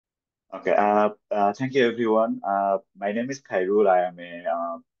Okay. Thank you, everyone. My name is Khairul. I am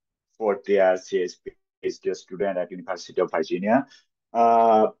a fourth year CIC student at University of Virginia.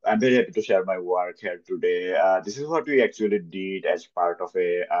 I'm very happy to share my work here today. This is what we actually did as part of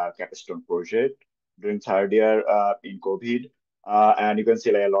a capstone project during third year in COVID. And you can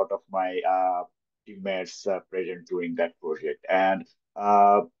see like, a lot of my teammates present during that project. And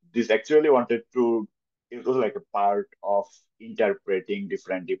uh, this actually wanted to, it was like a part of interpreting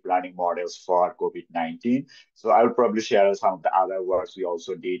different deep learning models for COVID-19. So I'll probably share some of the other works we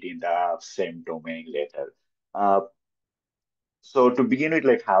also did in the same domain later. Uh, so to begin with,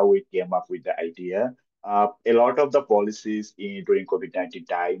 like how we came up with the idea, a lot of the policies in during COVID-19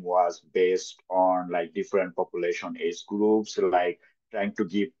 time was based on like different population age groups, like trying to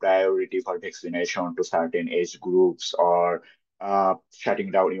give priority for vaccination to certain age groups or shutting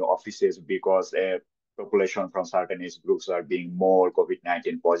down your offices because a population from certain age groups are being more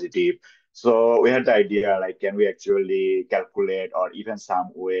COVID-19 positive. So we had the idea like, can we actually calculate or even some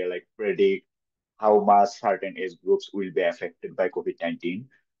way like predict how much certain age groups will be affected by COVID-19.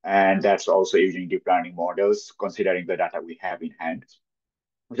 And that's also using deep learning models, considering the data we have in hand.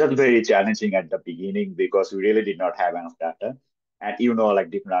 It was very challenging at the beginning because we really did not have enough data. And like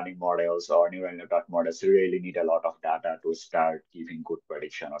deep learning models or neural network models really need a lot of data to start giving good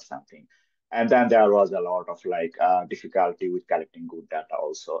prediction or something. And then there was a lot of like difficulty with collecting good data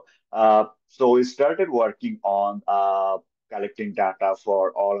also. So we started working on collecting data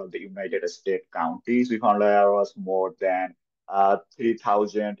for all of the United States counties. We found there was more than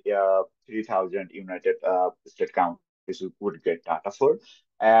 3,000 United States counties we could get data for.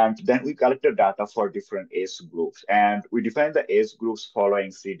 And then we collected data for different age groups. And we defined the age groups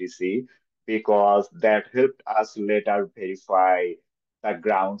following CDC because that helped us later verify the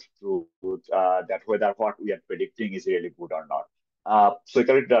ground truth that whether what we are predicting is really good or not. So we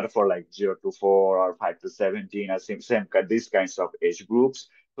collected data for like 0 to 4 or 5 to 17, or these kinds of age groups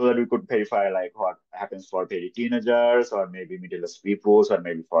so that we could verify like what happens for very teenagers or maybe middle-aged people or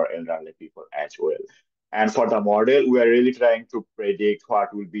maybe for elderly people as well. And for the model, we are really trying to predict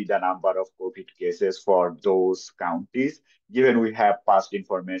what will be the number of COVID cases for those counties, given we have past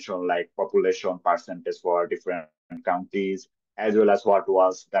information like population percentage for different counties, as well as what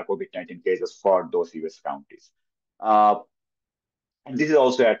was the COVID-19 cases for those US counties. Uh, and this is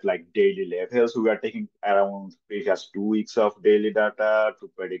also at like daily level. So we are taking around previous 2 weeks of daily data to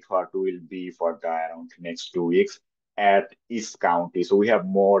predict what will be for the around next 2 weeks at each county. So we have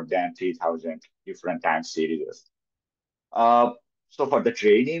more than 3,000 different time series. Uh, so for the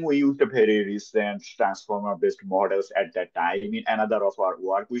training, we used a very recent transformer-based models at that time. In another of our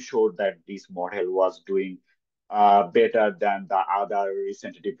work, we showed that this model was doing better than the other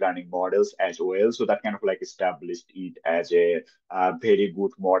recent deep learning models as well. So that kind of like established it as a very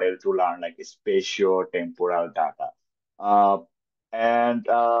good model to learn like spatio-temporal data. Uh, and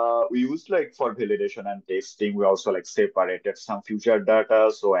we used like for validation and testing, we also like separated some future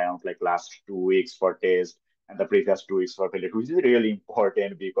data. So around like last 2 weeks for test and the previous 2 weeks for validation, which is really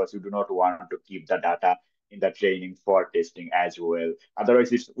important because you do not want to keep the data in the training for testing as well.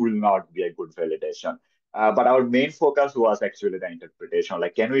 Otherwise, it will not be a good validation. But our main focus was actually the interpretation.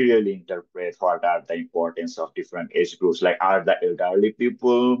 Like, can we really interpret what are the importance of different age groups? Like, are the elderly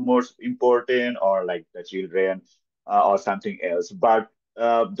people more important, or like the children, or something else? But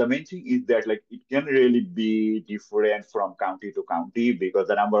the main thing is that like it can really be different from county to county because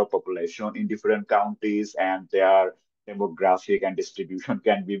the number of population in different counties and their demographic and distribution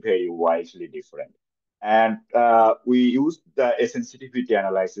can be very widely different. And we used the sensitivity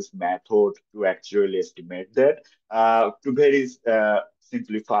analysis method to actually estimate that. To very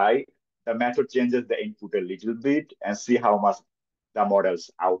simplify, the method changes the input a little bit and see how much the model's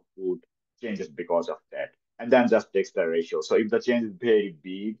output changes because of that. And then just takes the ratio. So if the change is very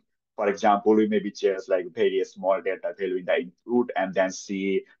big, for example, we maybe change like very small data value in the input and then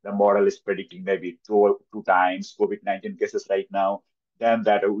see the model is predicting maybe two times COVID-19 cases right now, then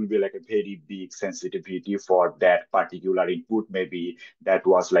that will be like a very big sensitivity for that particular input. Maybe that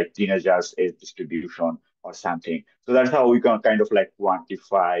was like teenagers age distribution or something. So that's how we can kind of like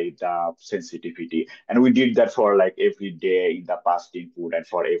quantify the sensitivity. And we did that for like every day in the past input and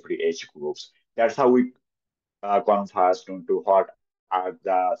for every age groups. That's how we converged into what are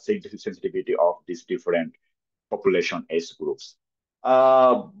the sensitivity of these different population age groups.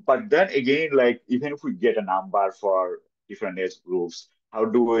 But then again, like even if we get a number for different age groups, how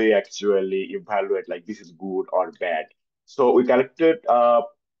do we actually evaluate like this is good or bad? So we collected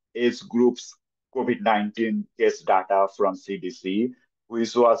age groups COVID-19 case data from CDC,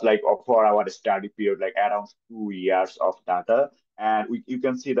 which was like for our study period, like around 2 years of data. And you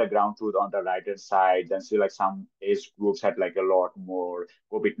can see the ground truth on the right hand side, then see like some age groups had like a lot more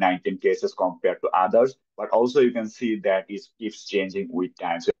COVID-19 cases compared to others. But also you can see that it keeps changing with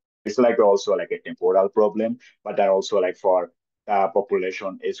time. So it's like also like a temporal problem, but that also like for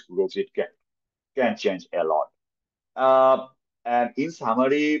population age groups, it can change a lot. Uh, and in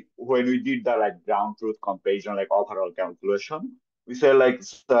summary, when we did the like ground truth comparison, like overall calculation, we say like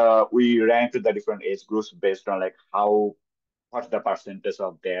we ranked the different age groups based on like how what's the percentage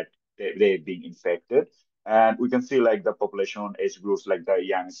of that they being infected. And we can see like the population age groups, like the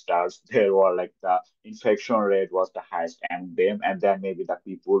youngsters, there were like the infection rate was the highest among them, and then maybe the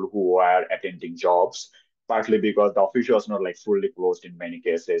people who were attending jobs, partly because the office was not like fully closed in many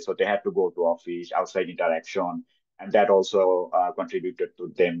cases, so they had to go to office, outside interaction, and that also contributed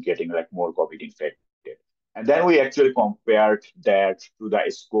to them getting like more COVID infected. And then we actually compared that to the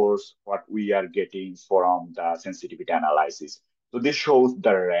scores what we are getting from the sensitivity analysis. So this shows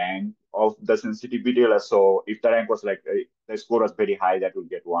the rank of the sensitivity. So if the rank was like the score was very high, that will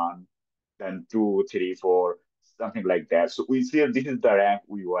get one, then two, three, four, something like that. So we see this is the rank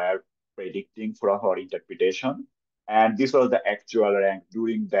we were predicting from our interpretation. And this was the actual rank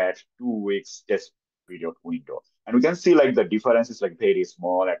during that 2 weeks test period window. And we can see like the difference is like very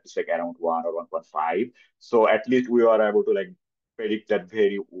small, at least like around 1 or 1.5. So at least we are able to like predict that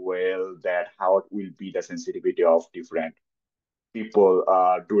very well that how it will be the sensitivity of different people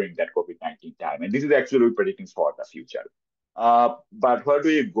during that COVID-19 time. And this is actually predicting for the future. But where do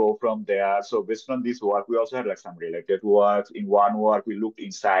you go from there? So based on this work, we also had like some related work. In one work, we looked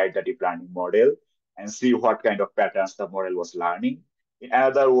inside the deep learning model and see what kind of patterns the model was learning. In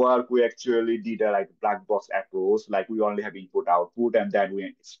another work, we actually did a like black box approach, like we only have input output, and then we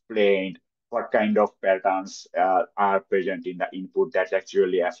explained what kind of patterns are present in the input that's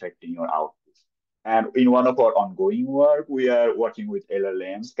actually affecting your output. And in one of our ongoing work, we are working with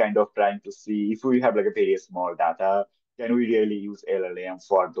LLMs, kind of trying to see if we have like a very small data, can we really use LLM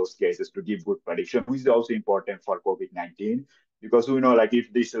for those cases to give good prediction, which is also important for COVID-19, because we know like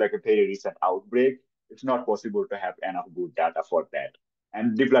if this is like a very recent outbreak, it's not possible to have enough good data for that.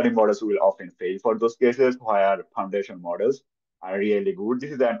 And deep learning models will often fail for those cases, where foundation models are really good.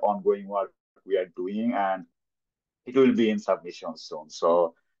 This is an ongoing work we are doing, and it will be in submission soon.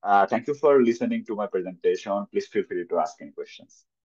 So thank you for listening to my presentation. Please feel free to ask any questions.